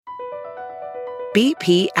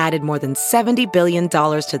BP added more than $70 billion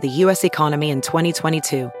to the U.S. economy in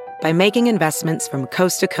 2022 by making investments from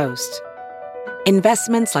coast to coast.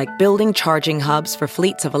 Investments like building charging hubs for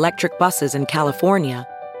fleets of electric buses in California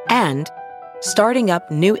and starting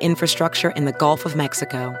up new infrastructure in the Gulf of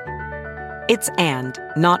Mexico. It's and,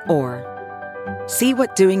 not or. See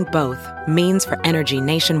what doing both means for energy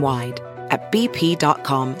nationwide at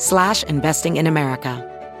bp.com/investing in America.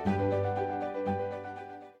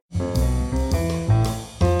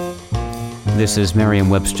 This is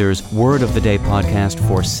Merriam-Webster's Word of the Day podcast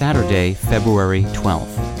for Saturday, February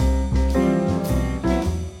 12th.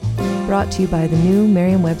 Brought to you by the new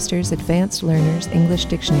Merriam-Webster's Advanced Learners English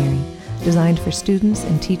Dictionary, designed for students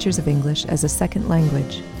and teachers of English as a second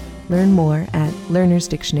language. Learn more at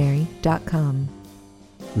learnersdictionary.com.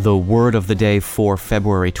 The word of the day for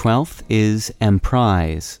February 12th is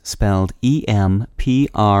emprise, spelled E-M-P-R-I-S-E.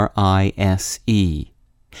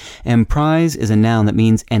 Emprise is a noun that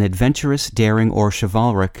means an adventurous, daring, or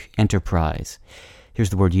chivalric enterprise. Here's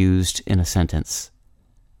the word used in a sentence.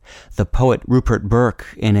 The poet Rupert Brooke,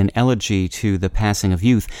 in an elegy to the passing of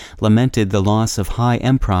youth, lamented the loss of high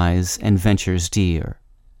emprise and ventures dear.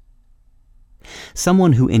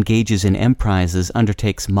 Someone who engages in emprises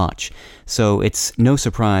undertakes much, so it's no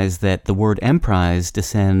surprise that the word emprise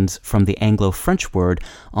descends from the Anglo-French word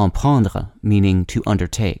emprendre, meaning to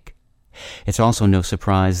undertake. It's also no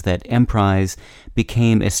surprise that emprise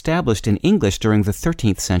became established in English during the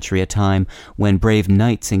 13th-century, a time when brave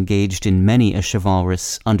knights engaged in many a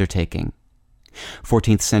chivalrous undertaking.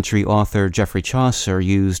 14th-century author Geoffrey Chaucer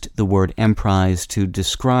used the word emprise to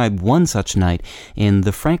describe one such knight in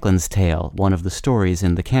the Franklin's Tale, one of the stories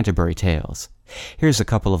in the Canterbury Tales. Here's a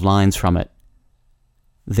couple of lines from it.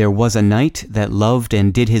 There was a knight that loved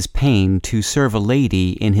and did his payne to serve a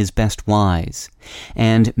lady in his best wise,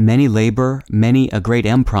 and many labour, many a great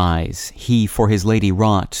emprise, he for his lady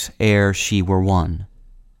wrought ere she were won.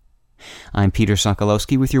 I'm Peter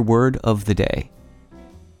Sokolowski with your word of the day.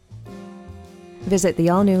 Visit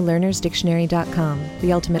the all-new learnersdictionary.com,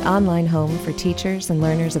 the ultimate online home for teachers and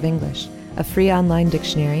learners of English. A free online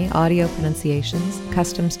dictionary, audio pronunciations,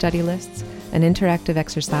 custom study lists, and interactive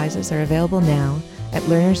exercises are available now at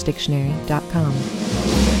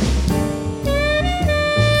learnersdictionary.com.